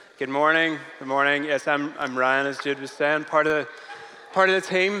Good morning. Good morning. Yes, I'm Ryan, as Jude was saying, part of the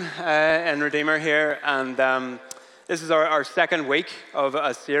team in Redeemer here, and this is our second week of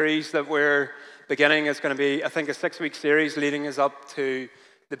a series that we're beginning. It's going to be, I think, a 6-week series leading us up to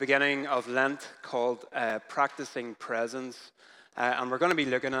the beginning of Lent called Practicing Presence, and we're going to be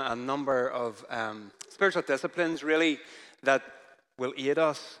looking at a number of spiritual disciplines, really, that will aid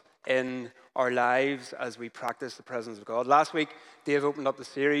us in our lives as we practice the presence of God. Last week, Dave opened up the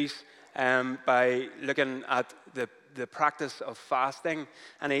series by looking at the practice of fasting,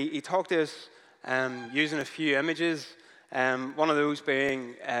 and he talked to us using a few images, one of those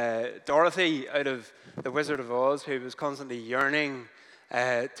being Dorothy out of The Wizard of Oz, who was constantly yearning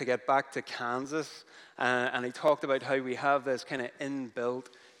to get back to Kansas, and he talked about how we have this kind of inbuilt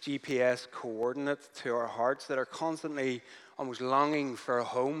GPS coordinate to our hearts that are constantly almost longing for a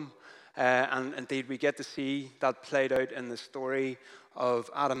home. And indeed, we get to see that played out in the story of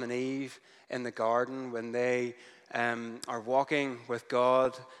Adam and Eve in the garden when they are walking with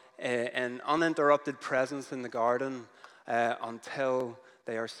God in uninterrupted presence in the garden until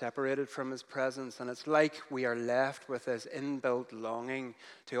they are separated from His presence. And it's like we are left with this inbuilt longing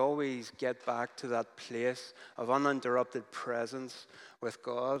to always get back to that place of uninterrupted presence with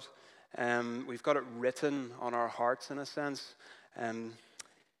God. We've got it written on our hearts in a sense.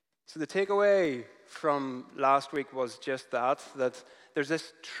 So the takeaway from last week was just that there's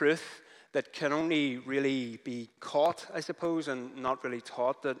this truth that can only really be caught, I suppose, and not really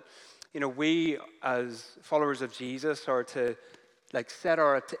taught, that, we as followers of Jesus are to set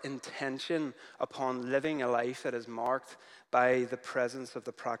our intention upon living a life that is marked by the practice of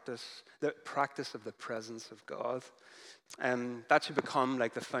the presence of God. That should become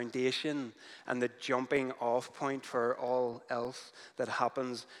like the foundation and the jumping off point for all else that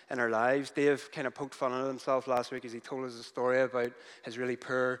happens in our lives. Dave kind of poked fun at himself last week as he told us a story about his really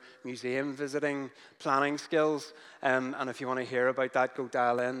poor museum visiting planning skills. And if you want to hear about that, go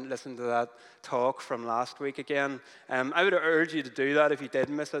dial in, listen to that talk from last week again. I would urge you to do that if you did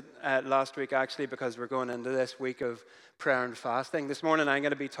miss it last week, actually, because we're going into this week of prayer and fasting. This morning I'm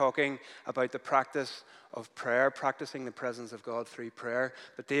going to be talking about the practice of prayer, practicing the presence of God through prayer.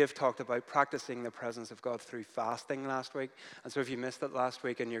 But Dave talked about practicing the presence of God through fasting last week. And so if you missed it last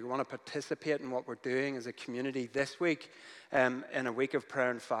week and you want to participate in what we're doing as a community this week, in a week of prayer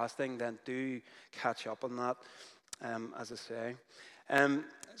and fasting, then do catch up on that, as I say.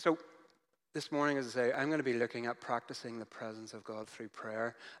 So this morning, as I say, I'm going to be looking at practicing the presence of God through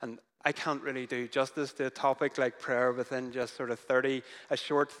prayer. And I can't really do justice to a topic like prayer within just sort of a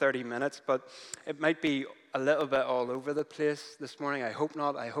short 30 minutes, but it might be a little bit all over the place this morning. I hope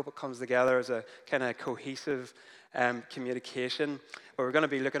not. I hope it comes together as a kind of cohesive communication. But we're going to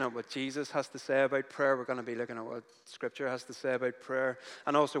be looking at what Jesus has to say about prayer. We're going to be looking at what Scripture has to say about prayer,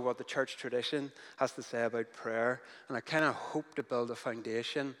 and also what the church tradition has to say about prayer. And I kind of hope to build a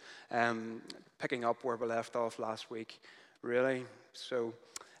foundation, picking up where we left off last week, really. So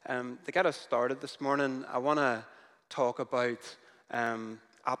to get us started this morning, I want to talk about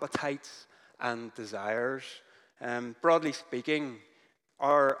appetites and desires. Broadly speaking,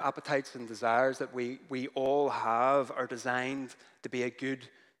 our appetites and desires that we all have are designed to be a good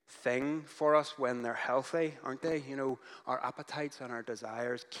thing for us when they're healthy, aren't they? Our appetites and our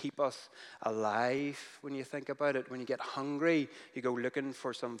desires keep us alive when you think about it. When you get hungry, you go looking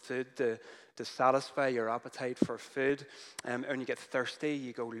for some food to satisfy your appetite for food. And when you get thirsty,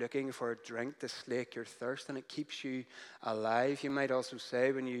 you go looking for a drink to slake your thirst, and it keeps you alive. You might also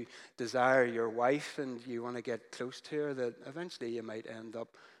say when you desire your wife and you want to get close to her, that eventually you might end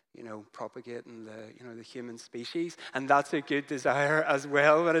up propagating the human species. And that's a good desire as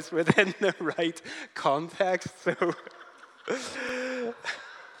well when it's within the right context. So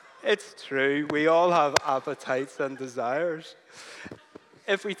it's true. We all have appetites and desires.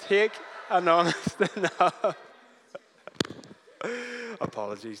 If we take an honest enough...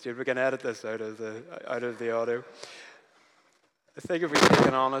 Apologies, dude. We can edit this out of the audio. I think if we take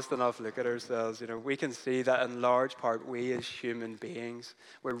an honest enough look at ourselves, we can see that in large part we as human beings,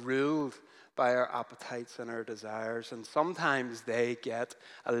 we're ruled by our appetites and our desires, and sometimes they get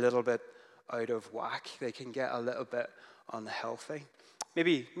a little bit out of whack. They can get a little bit unhealthy.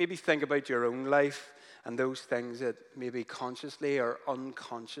 Maybe think about your own life and those things that maybe consciously or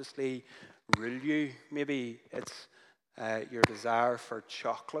unconsciously rule you. Maybe it's your desire for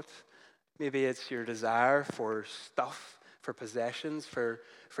chocolate. Maybe it's your desire for stuff, for possessions, for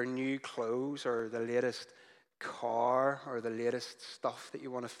new clothes, or the latest car, or the latest stuff that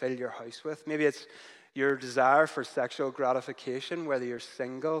you want to fill your house with. Maybe it's your desire for sexual gratification, whether you're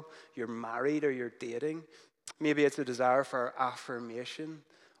single, you're married, or you're dating. Maybe it's a desire for affirmation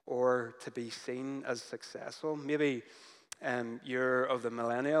or to be seen as successful. Maybe you're of the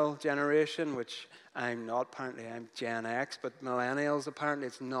millennial generation, which I'm not. Apparently, I'm Gen X, but millennials, apparently,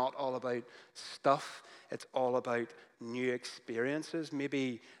 it's not all about stuff. It's all about new experiences.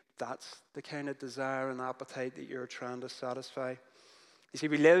 Maybe that's the kind of desire and appetite that you're trying to satisfy. You see,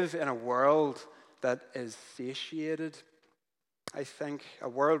 we live in a world that is satiated, I think, a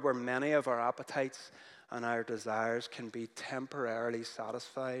world where many of our appetites and our desires can be temporarily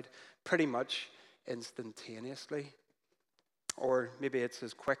satisfied pretty much instantaneously. Or maybe it's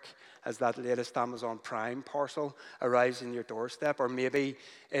as quick as that latest Amazon Prime parcel arrives in your doorstep. Or maybe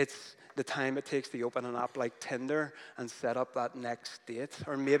it's the time it takes to open an app like Tinder and set up that next date.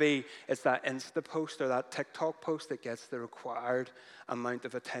 Or maybe it's that Insta post or that TikTok post that gets the required amount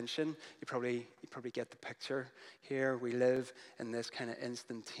of attention. You probably get the picture here. We live in this kind of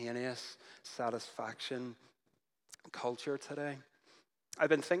instantaneous satisfaction culture today. I've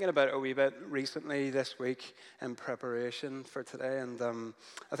been thinking about it a wee bit recently this week in preparation for today, and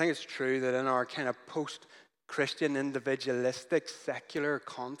I think it's true that in our kind of post-Christian, individualistic, secular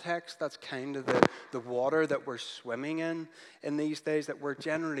context, that's kind of the water that we're swimming in these days, that we're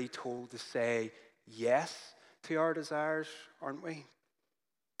generally told to say yes to our desires, aren't we?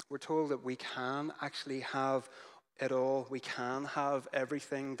 We're told that we can actually have it all. We can have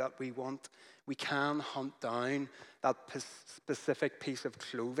everything that we want. We can hunt down that specific piece of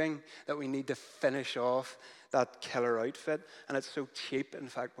clothing that we need to finish off that killer outfit. And it's so cheap. In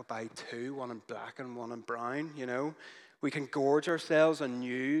fact, we'll buy two, one in black and one in brown, you know. We can gorge ourselves on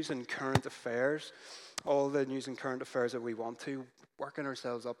news and current affairs, all the news and current affairs that we want to, working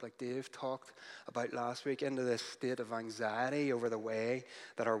ourselves up, like Dave talked about last week, into this state of anxiety over the way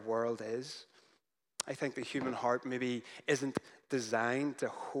that our world is. I think the human heart maybe isn't designed to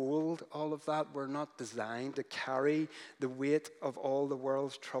hold all of that. We're not designed to carry the weight of all the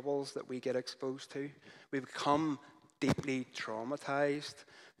world's troubles that we get exposed to. We become deeply traumatized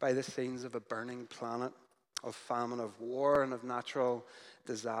by the scenes of a burning planet, of famine, of war, and of natural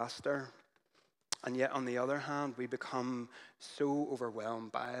disaster. And yet, on the other hand, we become so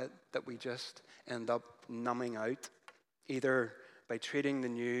overwhelmed by it that we just end up numbing out, either by treating the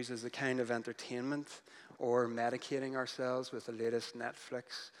news as a kind of entertainment or medicating ourselves with the latest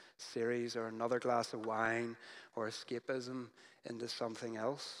Netflix series or another glass of wine or escapism into something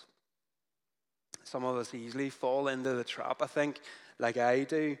else. Some of us easily fall into the trap, I think, like I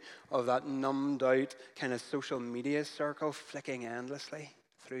do, of that numbed out kind of social media circle flicking endlessly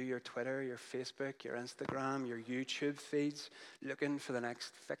through your Twitter, your Facebook, your Instagram, your YouTube feeds, looking for the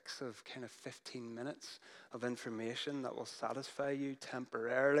next fix of kind of 15 minutes of information that will satisfy you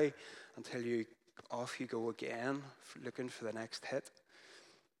temporarily until off you go again, looking for the next hit.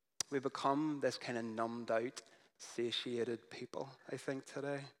 We become this kind of numbed out, satiated people, I think,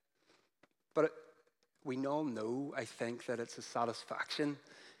 today. But we all know, I think, that it's a satisfaction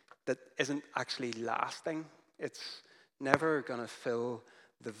that isn't actually lasting. It's never going to fill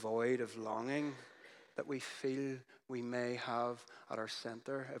the void of longing that we feel we may have at our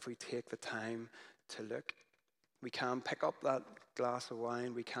center if we take the time to look. We can pick up that glass of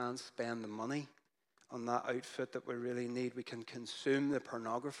wine. We can spend the money on that outfit that we really need. We can consume the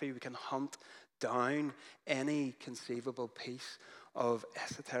pornography. We can hunt down any conceivable piece of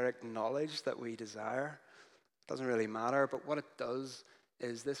esoteric knowledge that we desire. It doesn't really matter, but what it does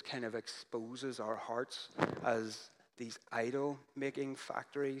is this kind of exposes our hearts as these idol-making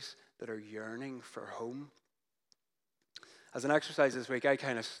factories that are yearning for home. As an exercise this week, I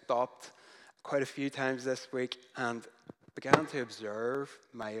kind of stopped quite a few times this week and began to observe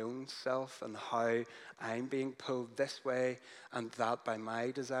my own self and how I'm being pulled this way and that by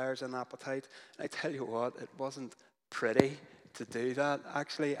my desires and appetite. And I tell you what, it wasn't pretty to do that.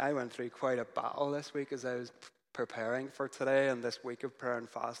 Actually, I went through quite a battle this week as I was preparing for today and this week of prayer and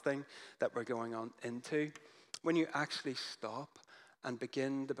fasting that we're going on into. When you actually stop and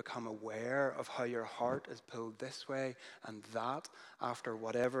begin to become aware of how your heart is pulled this way and that after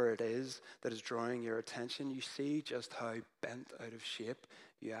whatever it is that is drawing your attention, you see just how bent out of shape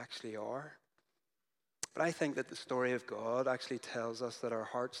you actually are. But I think that the story of God actually tells us that our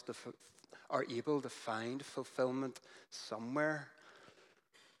hearts are able to find fulfillment somewhere.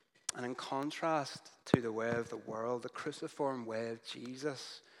 And in contrast to the way of the world, the cruciform way of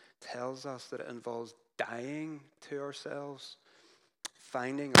Jesus tells us that it involves dying to ourselves,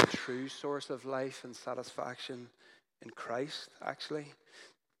 finding our true source of life and satisfaction in Christ, actually.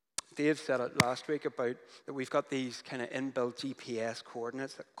 Dave said it last week about that we've got these kind of inbuilt GPS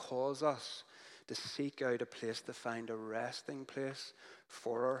coordinates that cause us to seek out a place to find a resting place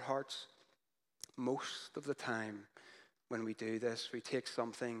for our hearts. Most of the time, when we do this. We take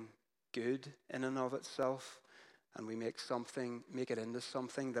something good in and of itself, and we make it into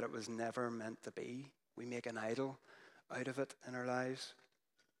something that it was never meant to be. We make an idol out of it in our lives.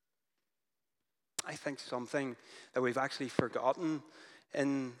 I think something that we've actually forgotten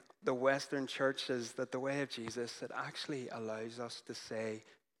in the Western church is that the way of Jesus, it actually allows us to say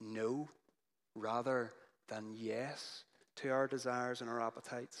no rather than yes to our desires and our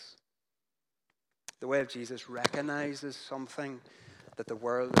appetites. The way of Jesus recognizes something that the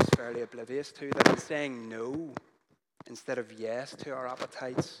world is fairly oblivious to, that in saying no instead of yes to our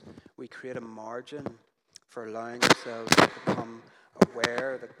appetites, we create a margin for allowing ourselves to become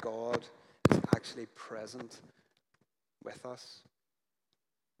aware that God is actually present with us.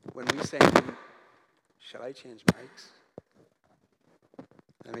 When we say, shall I change mics?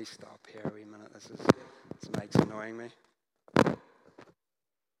 Let me stop here a wee minute. This mic's annoying me.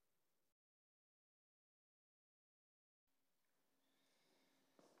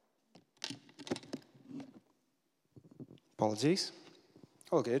 Apologies.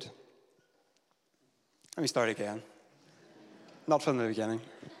 All good. Let me start again. Not from the beginning.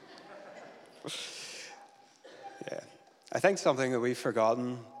 Yeah. I think something that we've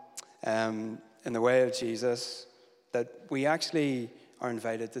forgotten in the way of Jesus, that we actually are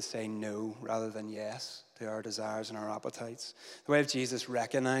invited to say no rather than yes to our desires and our appetites. The way of Jesus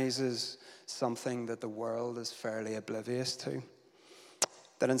recognizes something that the world is fairly oblivious to.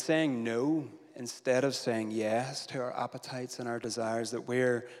 That in saying no, instead of saying yes to our appetites and our desires, that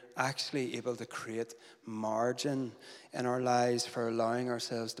we're actually able to create margin in our lives for allowing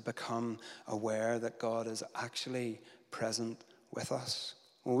ourselves to become aware that God is actually present with us.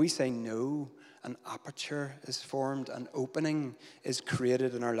 When we say no, an aperture is formed, an opening is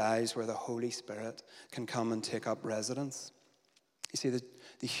created in our lives where the Holy Spirit can come and take up residence. You see,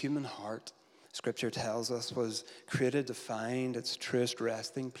 the human heart, Scripture tells us, was created to find its truest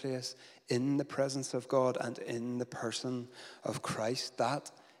resting place in the presence of God and in the person of Christ.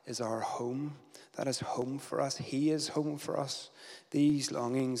 That is our home. That is home for us. He is home for us. These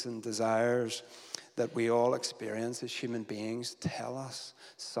longings and desires that we all experience as human beings tell us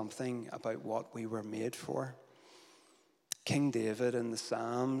something about what we were made for. King David in the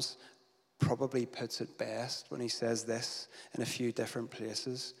Psalms probably puts it best when he says this in a few different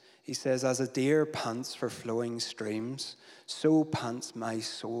places. He says, as a deer pants for flowing streams, so pants my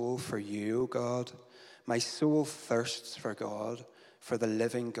soul for you, O God. My soul thirsts for God, for the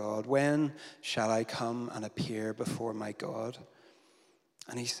living God. When shall I come and appear before my God?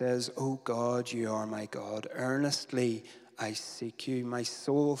 And he says, O God, you are my God. Earnestly I seek you. My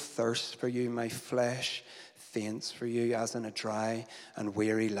soul thirsts for you. My flesh faints for you, as in a dry and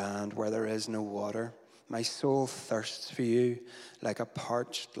weary land where there is no water. My soul thirsts for you like a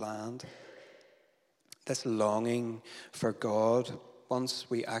parched land. This longing for God, once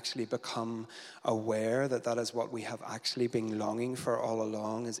we actually become aware that that is what we have actually been longing for all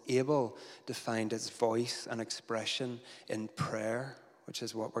along, is able to find its voice and expression in prayer, which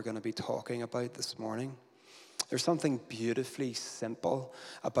is what we're going to be talking about this morning. There's something beautifully simple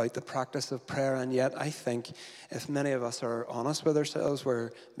about the practice of prayer, and yet I think if many of us are honest with ourselves,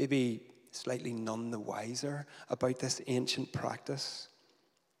 we're maybe slightly none the wiser about this ancient practice.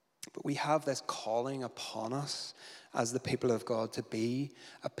 But we have this calling upon us as the people of God to be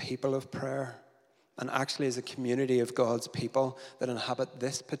a people of prayer. And actually, as a community of God's people that inhabit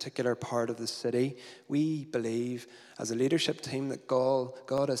this particular part of the city, we believe as a leadership team that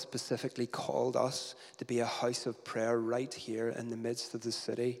God has specifically called us to be a house of prayer right here in the midst of the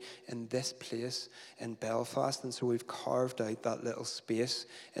city, in this place in Belfast. And so we've carved out that little space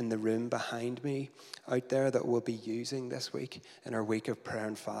in the room behind me out there that we'll be using this week in our week of prayer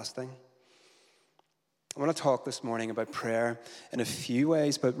and fasting. I want to talk this morning about prayer in a few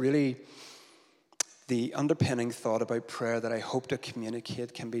ways, but really the underpinning thought about prayer that I hope to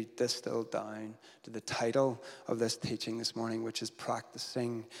communicate can be distilled down to the title of this teaching this morning, which is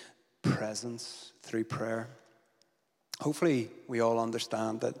Practicing Presence Through Prayer. Hopefully, we all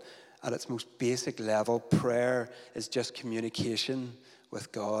understand that at its most basic level, prayer is just communication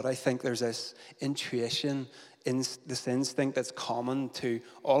with God. I think there's this intuition, this instinct that's common to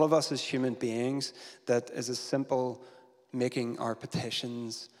all of us as human beings that is as simple making our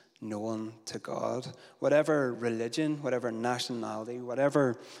petitions known to God. Whatever religion, whatever nationality,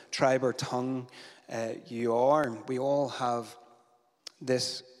 whatever tribe or tongue you are, we all have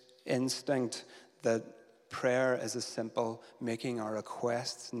this instinct that prayer is as simple making our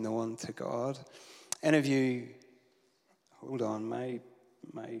requests known to God. Any of you, hold on,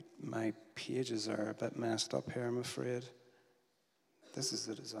 my pages are a bit messed up here, I'm afraid. This is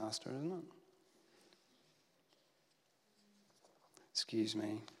a disaster, isn't it? Excuse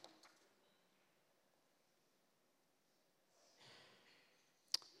me.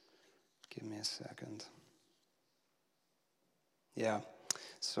 Give me a second. Yeah,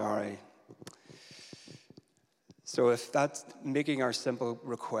 sorry. So if that's making our simple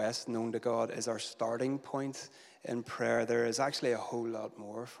request known to God is our starting point in prayer, there is actually a whole lot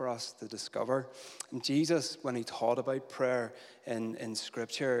more for us to discover. And Jesus, when he taught about prayer in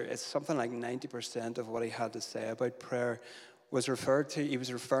Scripture, it's something like 90% of what he had to say about prayer was he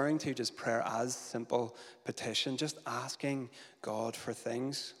was referring to just prayer as simple petition, just asking God for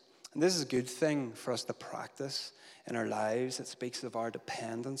things. And this is a good thing for us to practice in our lives. It speaks of our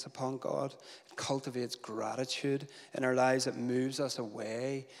dependence upon God. It cultivates gratitude in our lives. It moves us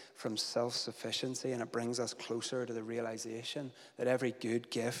away from self-sufficiency, and it brings us closer to the realization that every good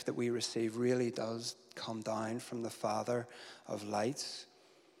gift that we receive really does come down from the Father of lights.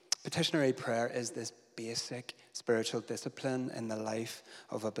 Petitionary prayer is this basic spiritual discipline in the life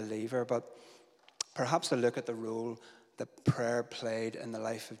of a believer, but perhaps a look at the role that prayer played in the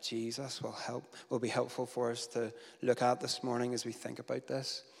life of Jesus will be helpful for us to look at this morning as we think about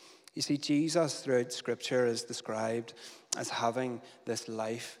this. You see, Jesus throughout Scripture is described as having this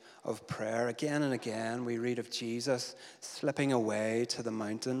life of prayer. Again and again, we read of Jesus slipping away to the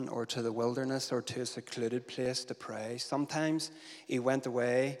mountain or to the wilderness or to a secluded place to pray. Sometimes he went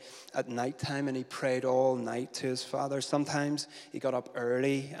away at nighttime and he prayed all night to his Father. Sometimes he got up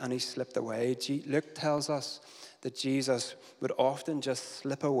early and he slipped away. Luke tells us that Jesus would often just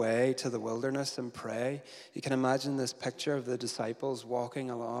slip away to the wilderness and pray. You can imagine this picture of the disciples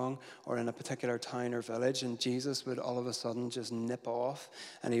walking along or in a particular town or village, and Jesus would all of a sudden just nip off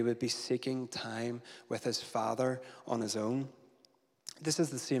and he would be seeking time with his Father on his own. This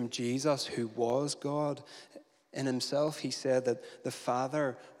is the same Jesus who was God. In himself, he said that the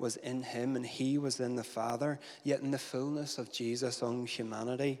Father was in him and he was in the Father. Yet in the fullness of Jesus' own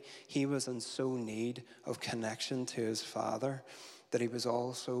humanity, he was in so need of connection to his Father that he was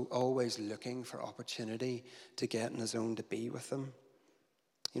also always looking for opportunity to get in his own to be with him.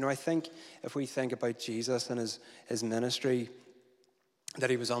 You know, I think if we think about Jesus and his ministry, that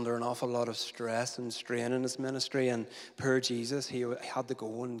he was under an awful lot of stress and strain in his ministry, and poor Jesus, he had to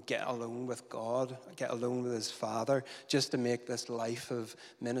go and get alone with God, get alone with his Father, just to make this life of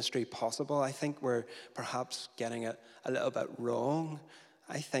ministry possible. I think we're perhaps getting it a little bit wrong.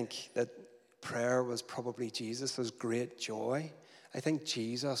 I think that prayer was probably Jesus' great joy. I think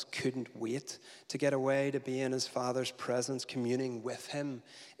Jesus couldn't wait to get away to be in his Father's presence, communing with him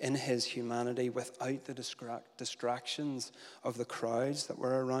in his humanity without the distractions of the crowds that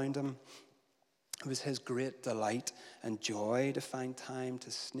were around him. It was his great delight and joy to find time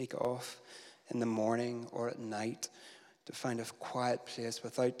to sneak off in the morning or at night, to find a quiet place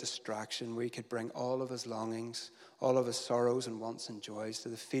without distraction where he could bring all of his longings, all of his sorrows and wants and joys to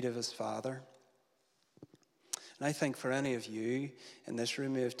the feet of his Father. And I think for any of you in this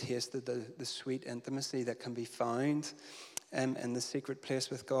room who have tasted the sweet intimacy that can be found in the secret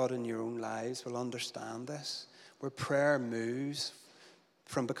place with God in your own lives will understand this, where prayer moves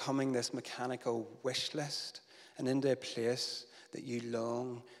from becoming this mechanical wish list and into a place that you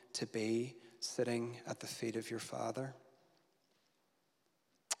long to be sitting at the feet of your Father.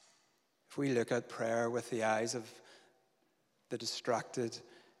 If we look at prayer with the eyes of the distracted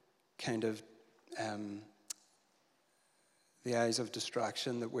kind of the eyes of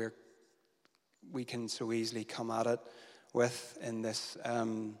distraction that we can so easily come at it with in this,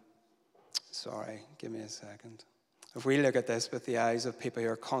 sorry, give me a second. If we look at this with the eyes of people who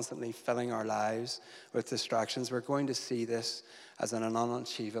are constantly filling our lives with distractions, we're going to see this as an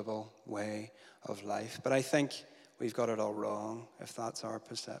unachievable way of life. But I think we've got it all wrong if that's our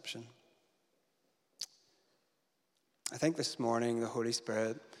perception. I think this morning the Holy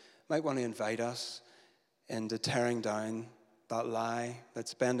Spirit might want to invite us into tearing down that lie that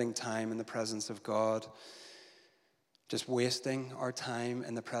spending time in the presence of God, just wasting our time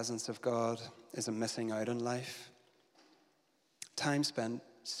in the presence of God, is a missing out in life. Time spent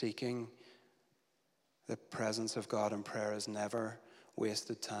seeking the presence of God in prayer is never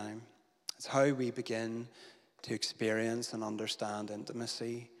wasted time. It's how we begin to experience and understand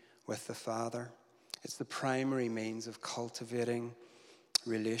intimacy with the Father. It's the primary means of cultivating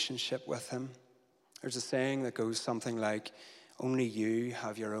relationship with him. There's a saying that goes something like, only you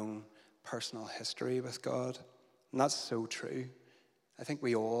have your own personal history with God. And that's so true. I think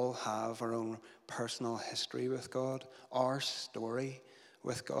we all have our own personal history with God, our story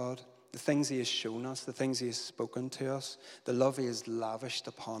with God, the things he has shown us, the things he has spoken to us, the love he has lavished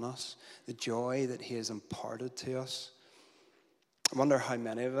upon us, the joy that he has imparted to us. I wonder how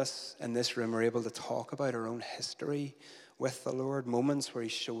many of us in this room are able to talk about our own history with the Lord, moments where he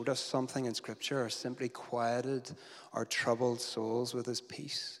showed us something in Scripture or simply quieted our troubled souls with his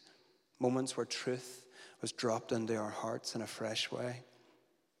peace, moments where truth was dropped into our hearts in a fresh way.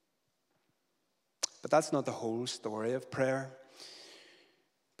 But that's not the whole story of prayer.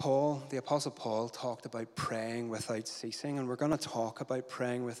 The Apostle Paul, talked about praying without ceasing, and we're going to talk about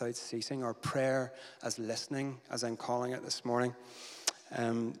praying without ceasing, or prayer as listening, as I'm calling it this morning.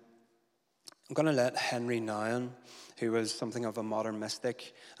 I'm going to let Henry Nouwen, who was something of a modern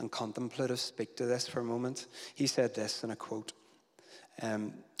mystic and contemplative, speak to this for a moment. He said this in a quote: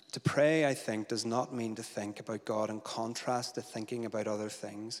 to pray, I think, does not mean to think about God in contrast to thinking about other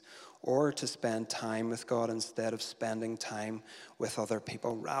things, or to spend time with God instead of spending time with other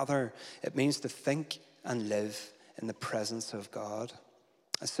people. Rather, it means to think and live in the presence of God.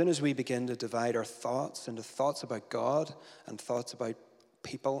 As soon as we begin to divide our thoughts into thoughts about God and thoughts about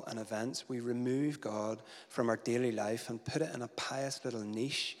people and events, we remove God from our daily life and put it in a pious little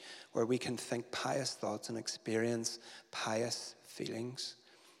niche where we can think pious thoughts and experience pious feelings.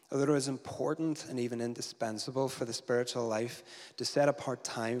 Although it is important and even indispensable for the spiritual life to set apart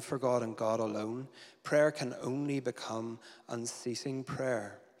time for God and God alone, prayer can only become unceasing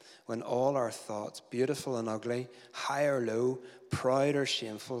prayer when all our thoughts, beautiful and ugly, high or low, proud or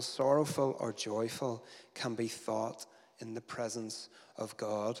shameful, sorrowful or joyful, can be thought in the presence of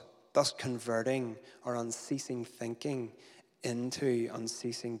God, thus converting our unceasing thinking into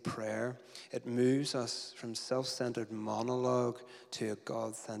unceasing prayer. It moves us from self-centered monologue to a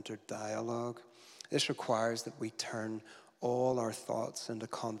God-centered dialogue. This requires that we turn all our thoughts into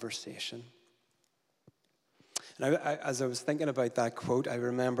conversation. And as I was thinking about that quote, I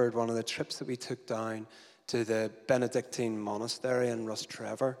remembered one of the trips that we took down to the Benedictine monastery in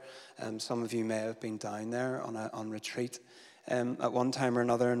Rostrevor. Some of you may have been down there on retreat at one time or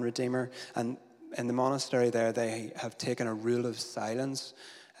another in Redeemer. And in the monastery there, they have taken a rule of silence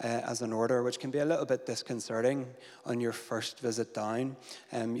as an order, which can be a little bit disconcerting on your first visit down.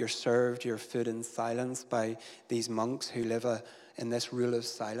 You're served your food in silence by these monks who live in this rule of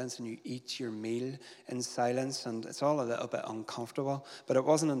silence, and you eat your meal in silence, and it's all a little bit uncomfortable. But it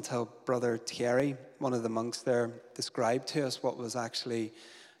wasn't until Brother Thierry, one of the monks there, described to us what was actually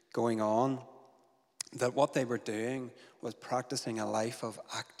going on, that what they were doing was practicing a life of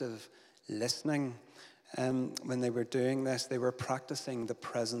active listening. When they were doing this, they were practicing the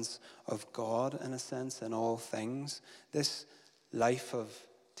presence of God, in a sense, in all things. This life of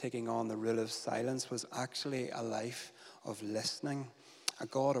taking on the rule of silence was actually a life of listening. A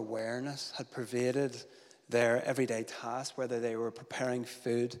God awareness had pervaded their everyday tasks, whether they were preparing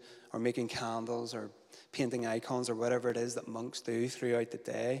food or making candles or painting icons or whatever it is that monks do throughout the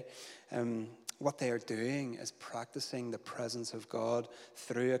day. What they are doing is practicing the presence of God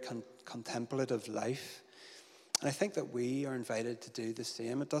through a contemplative life. And I think that we are invited to do the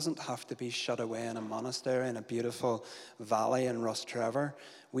same. It doesn't have to be shut away in a monastery in a beautiful valley in Rostrevor.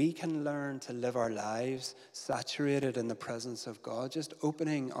 We can learn to live our lives saturated in the presence of God, just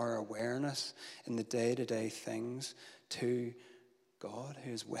opening our awareness in the day-to-day things to God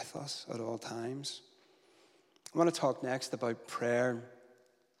who is with us at all times. I want to talk next about prayer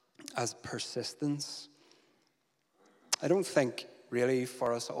as persistence. I don't think really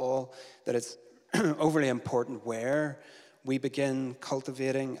for us all that it's overly important where we begin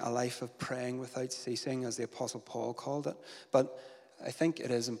cultivating a life of praying without ceasing, as the Apostle Paul called it. But I think it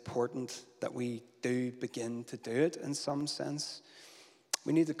is important that we do begin to do it in some sense.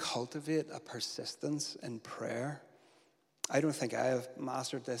 We need to cultivate a persistence in prayer. I don't think I have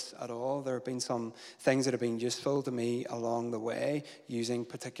mastered this at all. There have been some things that have been useful to me along the way, using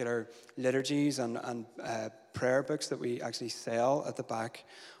particular liturgies and prayer books that we actually sell at the back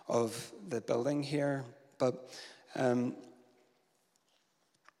of the building here. But if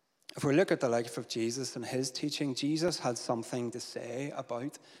we look at the life of Jesus and his teaching, Jesus had something to say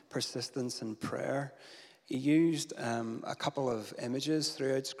about persistence in prayer. He used a couple of images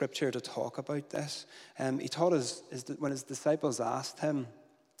throughout Scripture to talk about this. He taught us, when his disciples asked him,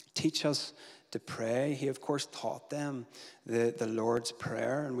 teach us to pray, he of course taught them the Lord's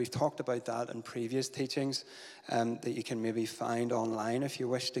Prayer. And we've talked about that in previous teachings that you can maybe find online if you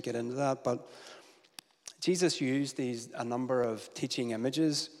wish to get into that. But Jesus used a number of teaching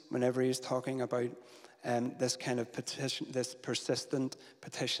images whenever he was talking about this kind of this persistent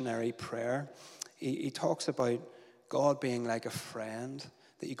petitionary prayer. He talks about God being like a friend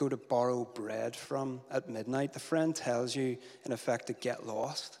that you go to borrow bread from at midnight. The friend tells you, in effect, to get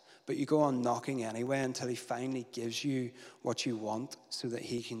lost, but you go on knocking anyway until he finally gives you what you want so that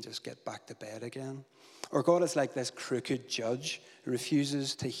he can just get back to bed again. Or God is like this crooked judge who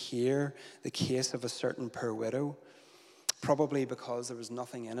refuses to hear the case of a certain poor widow. probably because there was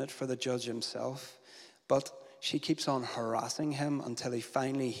nothing in it for the judge himself. But she keeps on harassing him until he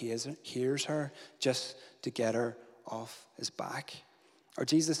finally hears her, just to get her off his back. Or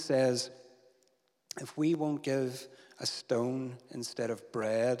Jesus says, if we won't give a stone instead of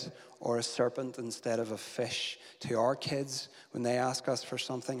bread or a serpent instead of a fish to our kids when they ask us for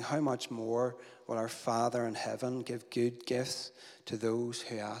something, how much more will our Father in heaven give good gifts to those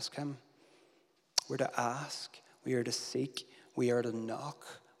who ask him? We're to ask, we are to seek, we are to knock,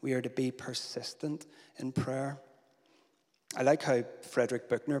 we are to be persistent in prayer. I like how Frederick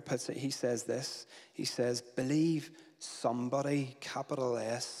Buechner puts it. He says this. He says, believe somebody, capital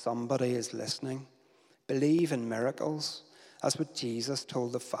S, somebody is listening. Believe in miracles. That's what Jesus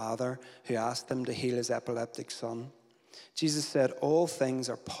told the father who asked him to heal his epileptic son. Jesus said, all things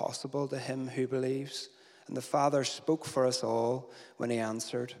are possible to him who believes. And the Father spoke for us all when he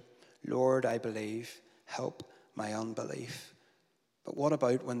answered, Lord, I believe, help my unbelief. But what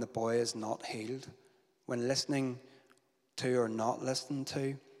about when the boy is not healed? When listening to or not listened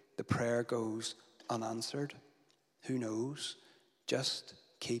to, the prayer goes unanswered? Who knows? Just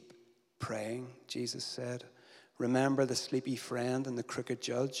keep praying, Jesus said. Remember the sleepy friend and the crooked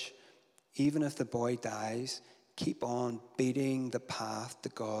judge. Even if the boy dies, keep on beating the path to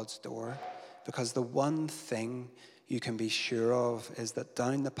God's door, because the one thing you can be sure of is that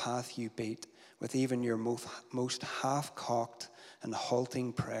down the path you beat, with even your most half-cocked and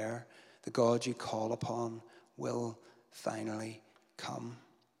halting prayer, the God you call upon will finally come.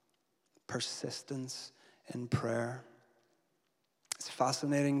 Persistence in prayer. It's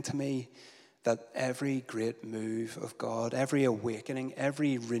fascinating to me that every great move of God, every awakening,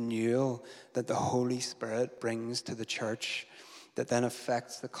 every renewal that the Holy Spirit brings to the church that then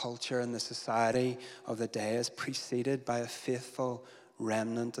affects the culture and the society of the day is preceded by a faithful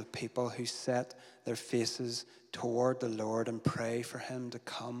remnant of people who set their faces toward the Lord and pray for him to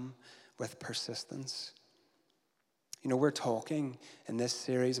come with persistence. You know, we're talking in this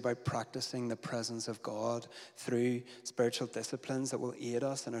series about practicing the presence of God through spiritual disciplines that will aid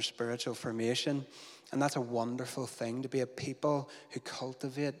us in our spiritual formation. And that's a wonderful thing, to be a people who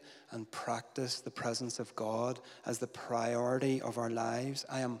cultivate and practice the presence of God as the priority of our lives.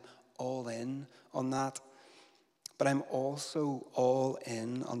 I am all in on that. But I'm also all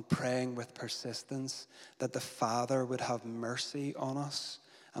in on praying with persistence that the Father would have mercy on us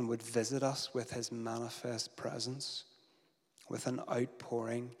and would visit us with his manifest presence, with an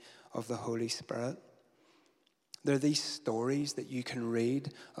outpouring of the Holy Spirit. There are these stories that you can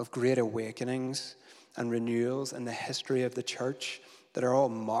read of great awakenings and renewals in the history of the church that are all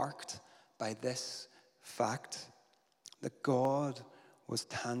marked by this fact, that God was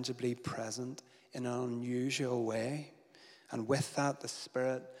tangibly present in an unusual way. And with that, the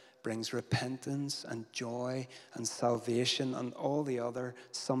Spirit brings repentance and joy and salvation and all the other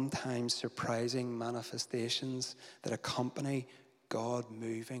sometimes surprising manifestations that accompany God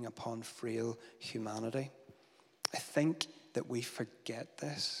moving upon frail humanity. I think that we forget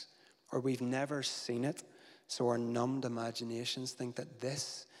this, or we've never seen it, so our numbed imaginations think that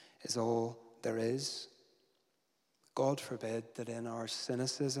this is all there is. God forbid that in our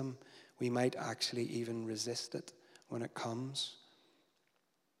cynicism we might actually even resist it when it comes.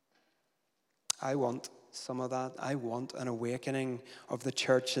 I want some of that. I want an awakening of the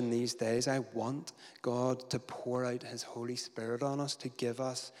church in these days. I want God to pour out his Holy Spirit on us, to give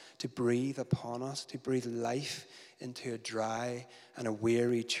us, to breathe upon us, to breathe life into a dry and a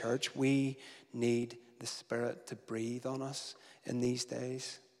weary church. We need the Spirit to breathe on us in these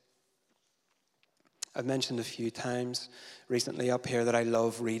days. I've mentioned a few times recently up here that I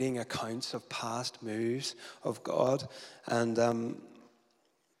love reading accounts of past moves of God. And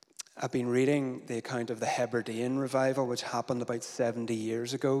I've been reading the account of the Hebridean revival, which happened about 70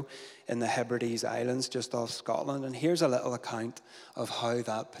 years ago in the Hebrides Islands, just off Scotland. And here's a little account of how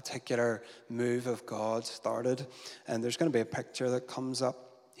that particular move of God started. And there's going to be a picture that comes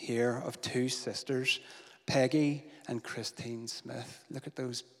up here of two sisters, Peggy and Christine Smith. Look at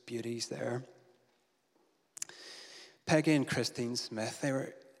those beauties there. Peggy and Christine Smith, they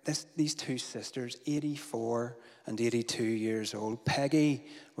were these two sisters, 84 and 82 years old. Peggy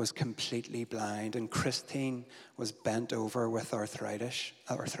was completely blind, and Christine was bent over with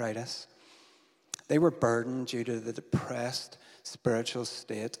arthritis. They were burdened due to the depressed spiritual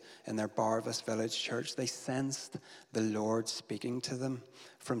state in their Barvis village church. They sensed the Lord speaking to them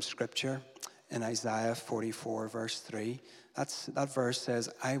from Scripture in Isaiah 44, verse 3. That verse says,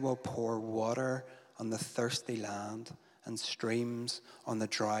 I will pour water on the thirsty land and streams on the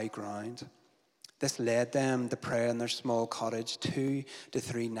dry ground. This led them to pray in their small cottage 2 to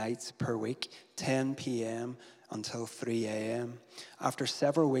 3 nights per week, 10 p.m. until 3 a.m. After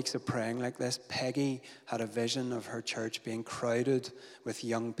several weeks of praying like this, Peggy had a vision of her church being crowded with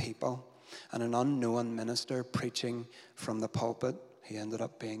young people and an unknown minister preaching from the pulpit. He ended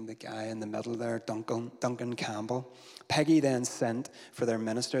up being the guy in the middle there, Duncan Campbell. Peggy then sent for their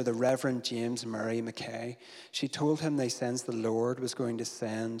minister, the Reverend James Murray Mackay. She told him they sensed the Lord was going to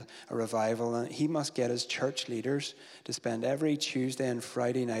send a revival, and he must get his church leaders to spend every Tuesday and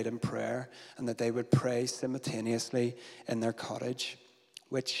Friday night in prayer, and that they would pray simultaneously in their cottage,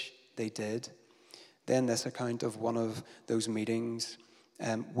 which they did. Then this account of one of those meetings,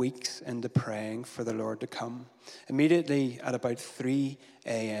 weeks into praying for the Lord to come. Immediately at about 3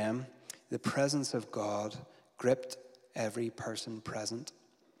 a.m., the presence of God gripped every person present.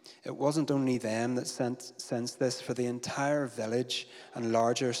 It wasn't only them that sensed this, for the entire village and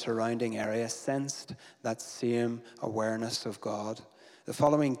larger surrounding area sensed that same awareness of God. The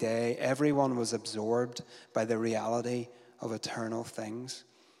following day, everyone was absorbed by the reality of eternal things.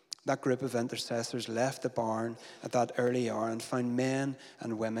 That group of intercessors left the barn at that early hour and found men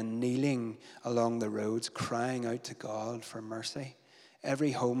and women kneeling along the roads, crying out to God for mercy.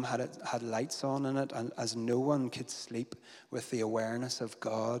 Every home had lights on in it, and as no one could sleep with the awareness of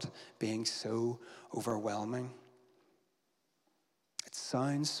God being so overwhelming. It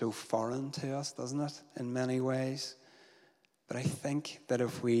sounds so foreign to us, doesn't it, in many ways? But I think that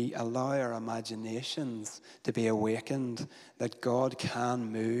if we allow our imaginations to be awakened, that God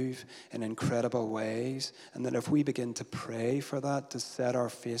can move in incredible ways, and that if we begin to pray for that, to set our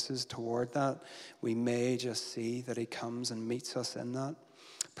faces toward that, we may just see that he comes and meets us in that.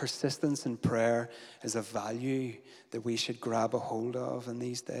 Persistence in prayer is a value that we should grab a hold of in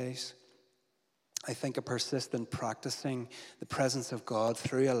these days. I think a persistent practicing the presence of God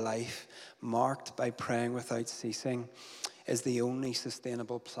through a life marked by praying without ceasing is the only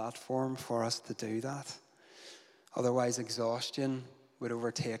sustainable platform for us to do that. Otherwise, exhaustion would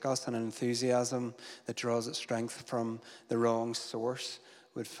overtake us, and an enthusiasm that draws its strength from the wrong source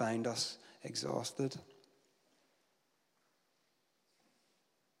would find us exhausted.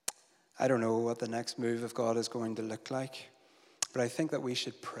 I don't know what the next move of God is going to look like, but I think that we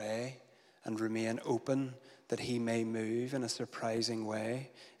should pray and remain open that he may move in a surprising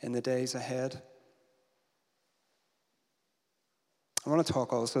way in the days ahead. I want to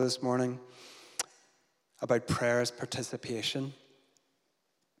talk also this morning about prayer as participation.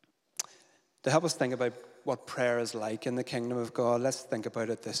 To help us think about what prayer is like in the kingdom of God, let's think about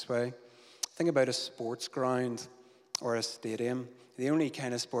it this way. Think about a sports ground or a stadium. The only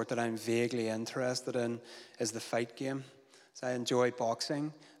kind of sport that I'm vaguely interested in is the fight game. So I enjoy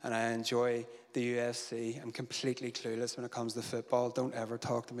boxing and I enjoy the UFC. I'm completely clueless when it comes to football. Don't ever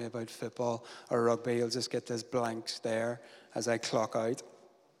talk to me about football or rugby. You'll just get this blank stare as I clock out.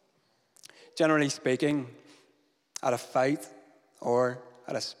 Generally speaking, at a fight or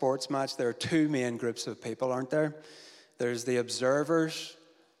at a sports match, there are two main groups of people, aren't there? There's the observers,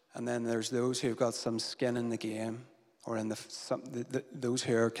 and then there's those who've got some skin in the game, or in those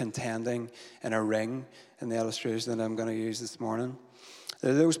who are contending in a ring, in the illustration that I'm going to use this morning.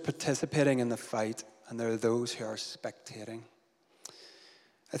 There are those participating in the fight, and there are those who are spectating.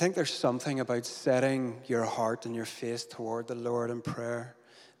 I think there's something about setting your heart and your face toward the Lord in prayer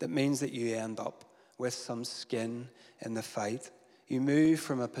that means that you end up with some skin in the fight. You move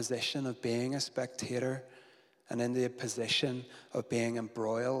from a position of being a spectator and into a position of being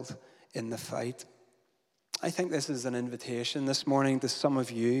embroiled in the fight. I think this is an invitation this morning to some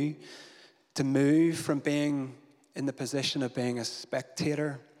of you to move from being in the position of being a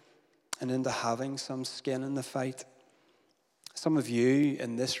spectator and into having some skin in the fight. Some of you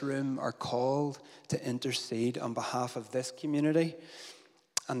in this room are called to intercede on behalf of this community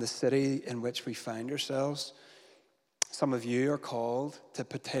and the city in which we find ourselves. Some of you are called to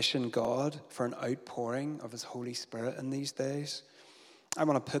petition God for an outpouring of his Holy Spirit in these days. I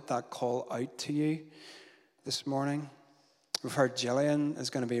want to put that call out to you this morning. We've heard Gillian is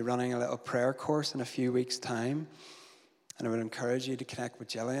going to be running a little prayer course in a few weeks' time, and I would encourage you to connect with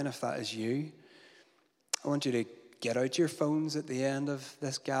Gillian if that is you. I want you to get out your phones at the end of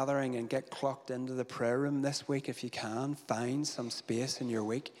this gathering and get clocked into the prayer room this week if you can. Find some space in your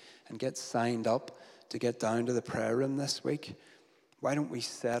week and get signed up to get down to the prayer room this week. Why don't we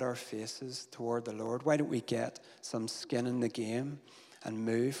set our faces toward the Lord? Why don't we get some skin in the game and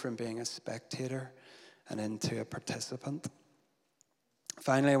move from being a spectator and into a participant?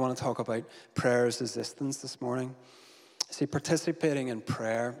 Finally, I want to talk about prayer as resistance this morning. See, participating in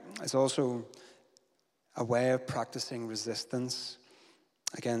prayer is also a way of practicing resistance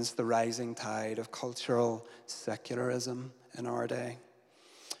against the rising tide of cultural secularism in our day.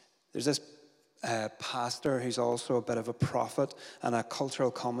 There's this pastor who's also a bit of a prophet and a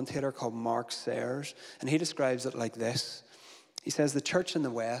cultural commentator called Mark Sayers, and he describes it like this. He says the church in the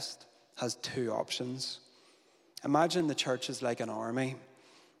West has two options. Imagine the church is like an army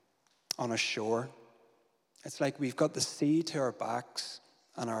on a shore. It's like we've got the sea to our backs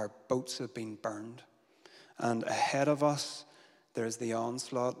and our boats have been burned. And ahead of us, there's the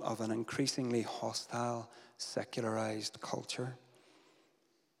onslaught of an increasingly hostile, secularized culture.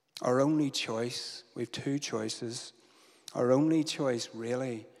 Our only choice, we've two choices. Our only choice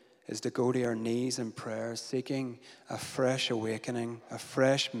really is to go to our knees in prayer, seeking a fresh awakening, a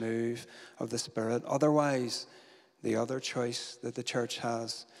fresh move of the Spirit. Otherwise, the other choice that the church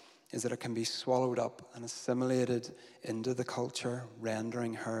has is that it can be swallowed up and assimilated into the culture,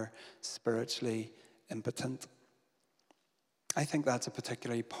 rendering her spiritually impotent. I think that's a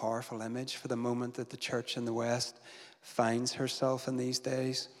particularly powerful image for the moment that the church in the West finds herself in these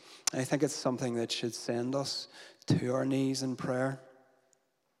days. I think it's something that should send us to our knees in prayer.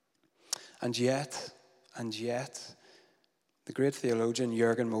 And yet, the great theologian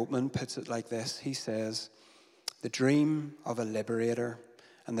Jürgen Moltmann puts it like this. He says, the dream of a liberator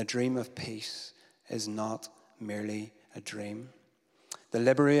and the dream of peace is not merely a dream. The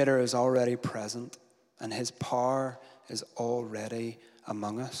liberator is already present, and his power is already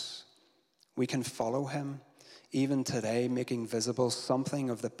among us. We can follow him, even today, making visible something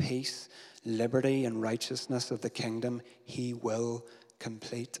of the peace, liberty, and righteousness of the kingdom he will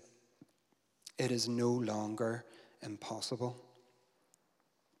complete. It is no longer impossible.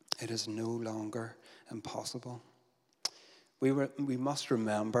 It is no longer impossible. We must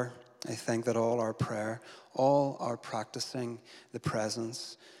remember, I think, that all our prayer, all our practicing the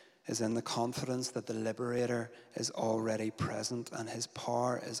presence is in the confidence that the liberator is already present and his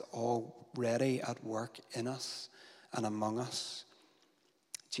power is already at work in us and among us.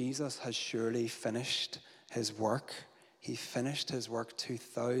 Jesus has surely finished his work. He finished his work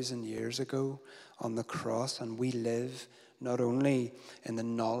 2,000 years ago on the cross, and we live not only in the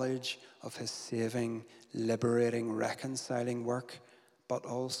knowledge of his saving, liberating, reconciling work, but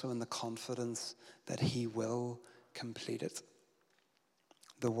also in the confidence that he will complete it.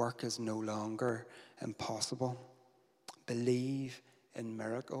 The work is no longer impossible. Believe in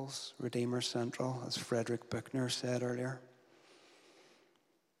miracles, Redeemer Central, as Frederick Buechner said earlier.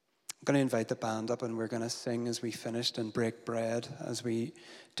 I'm going to invite the band up and we're going to sing as we finished and break bread as we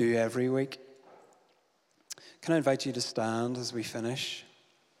do every week. Can I invite you to stand as we finish?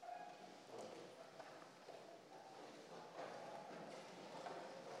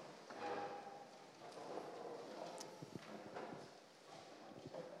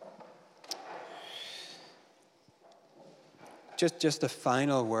 Just a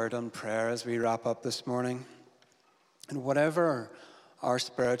final word on prayer as we wrap up this morning. And whatever our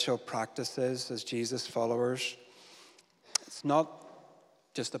spiritual practice is as Jesus followers, it's not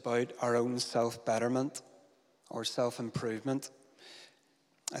just about our own self-betterment or self-improvement.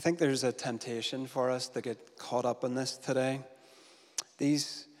 I think there's a temptation for us to get caught up in this today.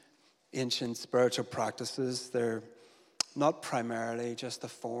 These ancient spiritual practices, they're not primarily just a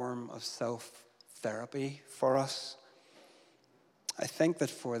form of self-therapy for us. I think that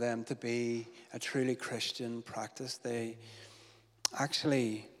for them to be a truly Christian practice, they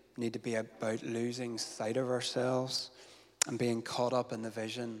actually need to be about losing sight of ourselves and being caught up in the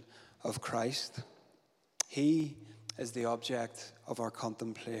vision of Christ. He is the object of our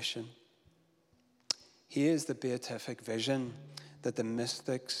contemplation. He is the beatific vision that the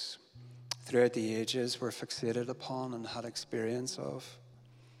mystics throughout the ages were fixated upon and had experience of.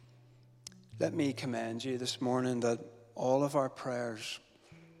 Let me commend you this morning that all of our prayers,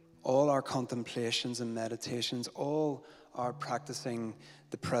 all our contemplations and meditations, all our practicing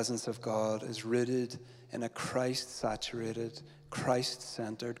the presence of God is rooted in a Christ-saturated,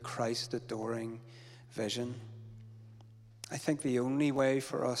 Christ-centered, Christ-adoring vision. I think the only way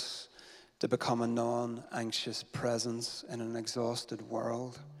for us to become a non-anxious presence in an exhausted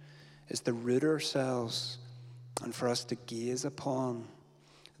world is to root ourselves and for us to gaze upon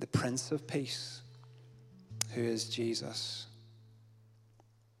the Prince of Peace, who is Jesus.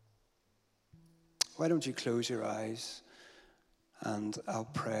 Why don't you close your eyes and I'll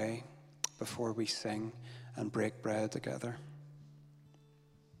pray before we sing and break bread together.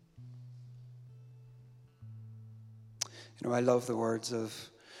 You know, I love the words of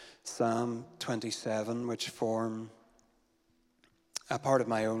Psalm 27, which form a part of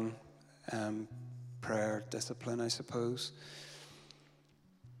my own prayer discipline, I suppose.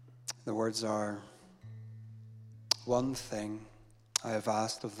 The words are, "One thing I have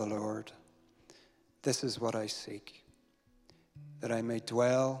asked of the Lord, this is what I seek, that I may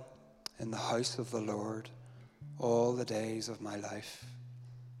dwell in the house of the Lord all the days of my life,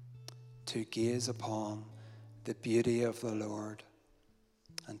 to gaze upon the beauty of the Lord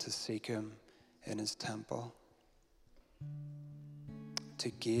and to seek him in his temple. To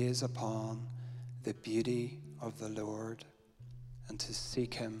gaze upon the beauty of the Lord and to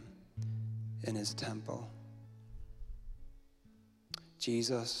seek him in his temple.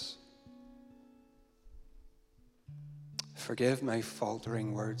 Jesus, forgive my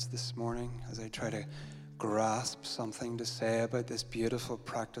faltering words this morning as I try to grasp something to say about this beautiful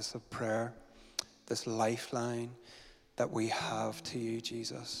practice of prayer, this lifeline that we have to you,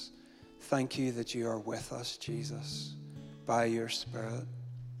 Jesus. Thank you that you are with us, Jesus, by your Spirit.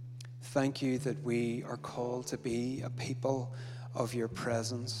 Thank you that we are called to be a people of your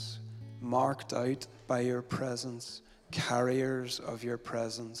presence, marked out by your presence, carriers of your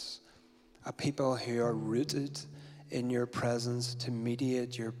presence, a people who are rooted in your presence to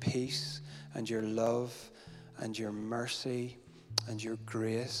mediate your peace and your love and your mercy and your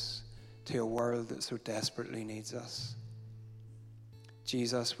grace to a world that so desperately needs us.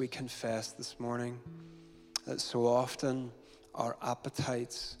 Jesus, we confess this morning that so often our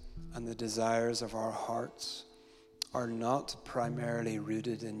appetites and the desires of our hearts are not primarily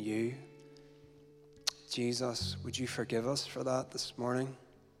rooted in you. Jesus, would you forgive us for that this morning?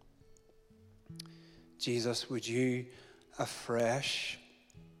 Jesus, would you afresh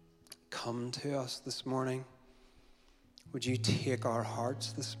come to us this morning? Would you take our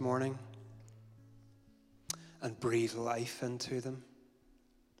hearts this morning and breathe life into them?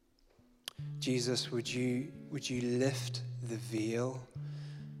 Jesus, would you lift the veil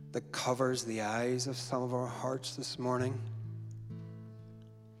that covers the eyes of some of our hearts this morning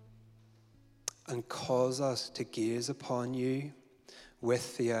and cause us to gaze upon you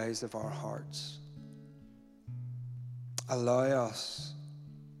with the eyes of our hearts. Allow us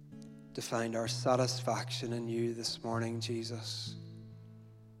to find our satisfaction in you this morning, Jesus.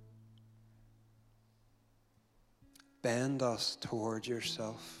 Bend us toward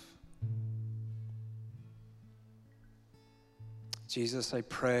yourself. Jesus, I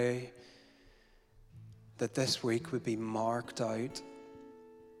pray that this week would be marked out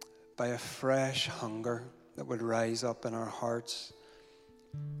by a fresh hunger that would rise up in our hearts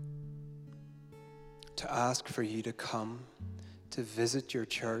to ask for you to come, to visit your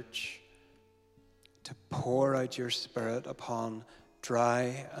church, to pour out your Spirit upon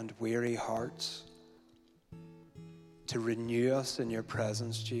dry and weary hearts, to renew us in your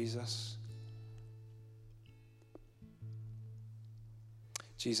presence, Jesus.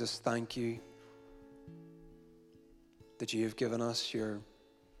 Jesus, thank you that you have given us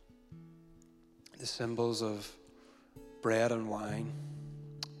the symbols of bread and wine,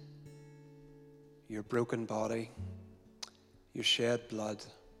 your broken body, your shed blood,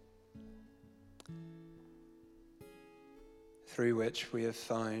 through which we have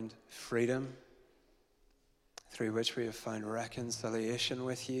found freedom, through which we have found reconciliation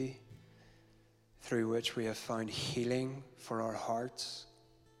with you, through which we have found healing for our hearts.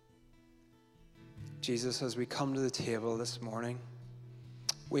 Jesus, as we come to the table this morning,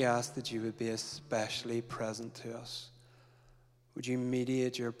 we ask that you would be especially present to us. Would you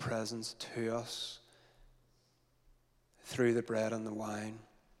mediate your presence to us through the bread and the wine,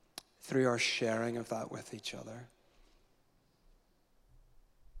 through our sharing of that with each other?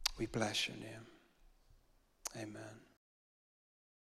 We bless your name. Amen.